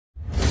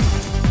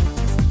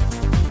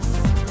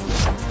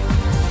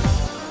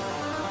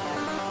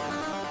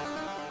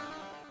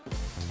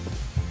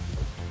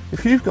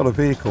If you've got a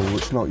vehicle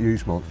that's not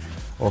used much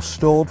or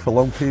stored for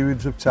long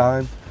periods of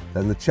time,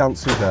 then the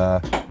chances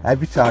are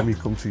every time you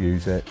come to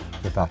use it,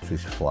 the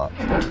battery's flat.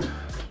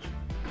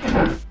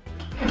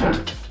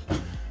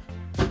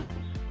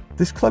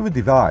 This clever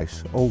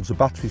device holds the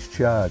battery's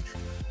charge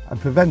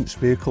and prevents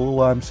vehicle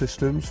alarm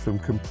systems from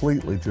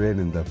completely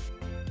draining them.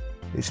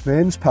 Its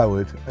mains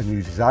powered and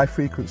uses high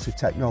frequency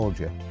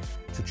technology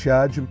to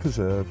charge and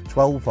preserve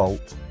 12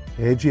 volt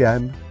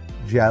AGM,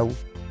 gel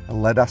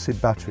and lead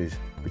acid batteries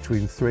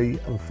between 3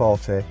 and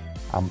 40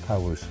 amp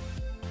hours.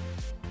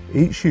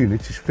 Each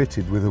unit is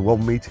fitted with a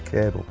 1 metre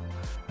cable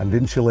and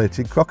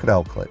insulated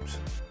crocodile clips.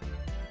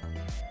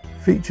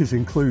 Features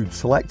include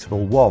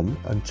selectable 1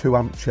 and 2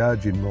 amp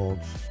charging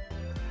modes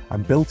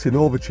and built-in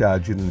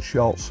overcharging and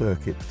short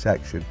circuit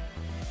protection.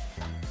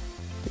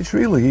 It's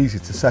really easy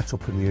to set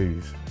up and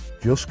use.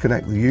 Just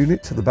connect the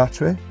unit to the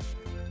battery,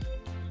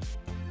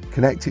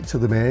 connect it to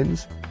the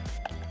mains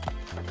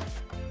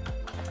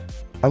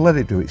and let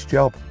it do its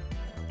job.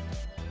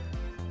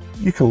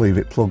 You can leave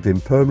it plugged in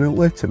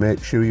permanently to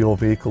make sure your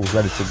vehicle's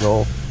ready to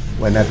go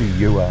whenever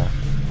you are.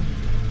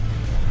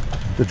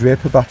 The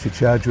Draper Battery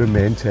Charger and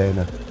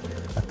Maintainer,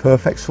 a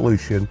perfect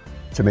solution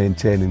to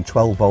maintaining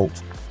 12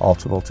 volt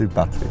automotive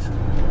batteries.